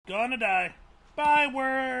Gonna die. Bye,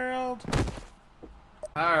 world.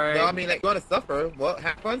 Alright. No, I mean, like, you're gonna suffer. Well,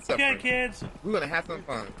 have fun suffering. Okay, kids. We're gonna have some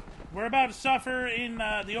fun. We're about to suffer in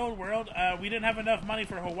the old world. We didn't have enough money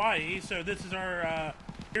for Hawaii, so this is our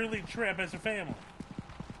yearly trip as a family.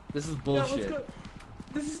 This is bullshit. Yeah, let's go.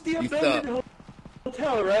 This is the You abandoned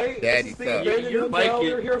hotel, right? Daddy This is the suck. abandoned Your hotel mic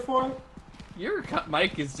is- we're here for? Your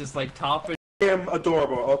mic is just like topping. I am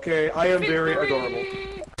adorable, okay? I am very adorable.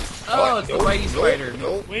 Oh, it's the Whitey spider.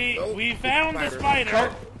 Nope, We found the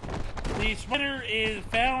spider. The spider is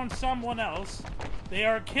found someone else. They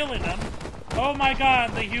are killing them. Oh my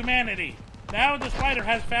god, the humanity. Now the spider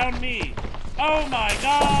has found me. Oh my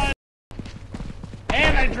god.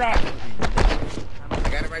 And I dropped it. I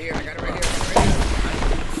got it right here.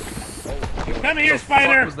 Come here, What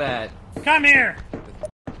spider. was that? Come here.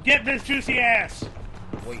 Get this juicy ass.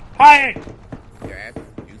 Wait, Hi. your ass is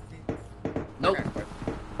juicy? Nope. I got a question.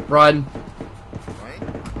 Run. Right?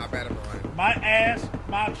 How bad am I running? My ass.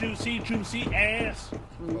 My juicy ass.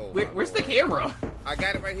 Oh, Where's the camera? I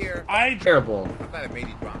got it right here. Terrible. I thought it made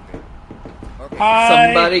you drop it. Okay. Hi.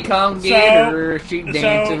 Somebody come get her. She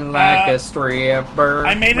dancing like a stripper.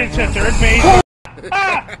 I made it to third base.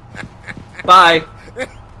 Ah! Bye.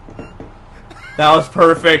 That was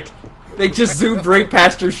perfect. They just zoomed right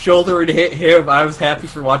past her shoulder and hit him. I was happy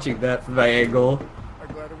for watching that from my angle.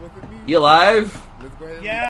 I'm glad it wasn't me. You alive? Let's go ahead and Yeah.